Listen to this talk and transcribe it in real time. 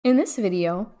In this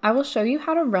video, I will show you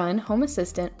how to run Home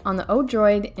Assistant on the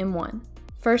ODROID-M1.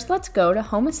 First, let's go to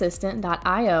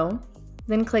homeassistant.io,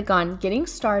 then click on Getting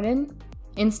Started,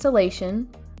 Installation,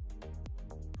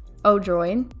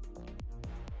 ODROID.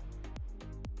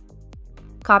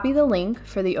 Copy the link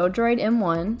for the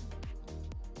ODROID-M1,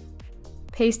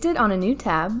 paste it on a new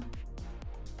tab,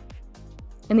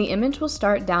 and the image will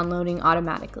start downloading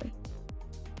automatically.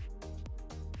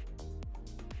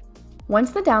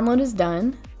 Once the download is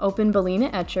done, open Balena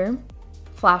Etcher,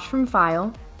 flash from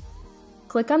File,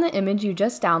 click on the image you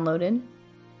just downloaded,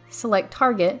 select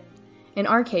Target, in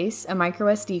our case a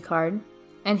microSD card,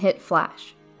 and hit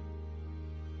Flash.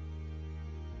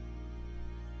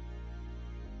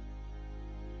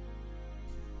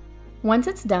 Once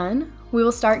it's done, we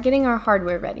will start getting our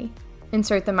hardware ready.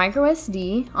 Insert the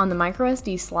microSD on the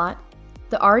microSD slot,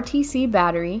 the RTC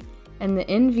battery, and the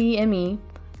NVMe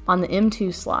on the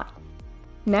M2 slot.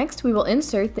 Next, we will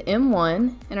insert the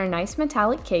M1 in our nice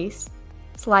metallic case,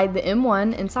 slide the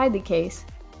M1 inside the case,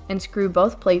 and screw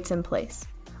both plates in place.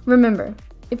 Remember,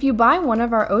 if you buy one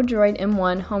of our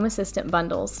ODROID-M1 Home Assistant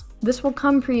bundles, this will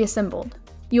come pre-assembled.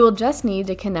 You will just need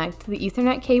to connect the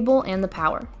Ethernet cable and the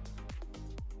power.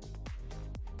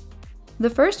 The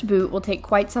first boot will take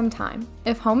quite some time.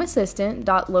 If Home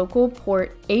Assistant.local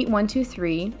port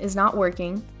 8123 is not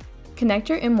working, connect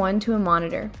your M1 to a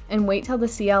monitor and wait till the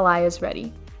CLI is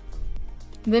ready.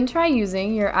 Then try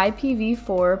using your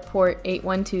IPv4 port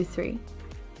 8123.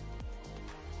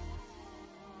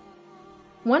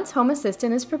 Once Home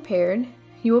Assistant is prepared,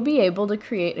 you will be able to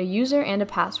create a user and a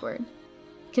password.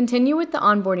 Continue with the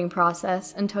onboarding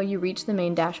process until you reach the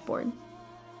main dashboard.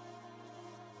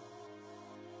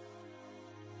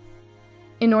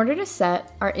 In order to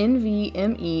set our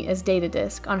NVMe as data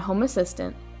disk on Home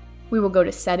Assistant, we will go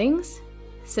to Settings,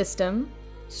 System,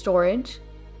 Storage,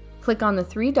 click on the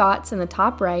three dots in the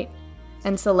top right,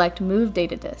 and select Move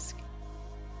Data Disk.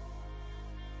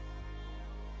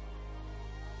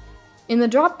 In the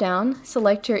drop-down,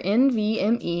 select your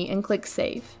NVMe and click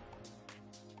Save.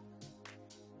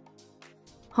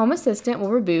 Home Assistant will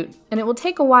reboot, and it will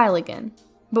take a while again,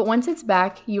 but once it's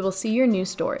back, you will see your new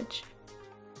storage.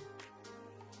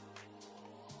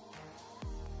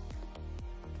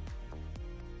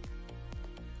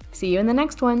 See you in the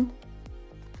next one!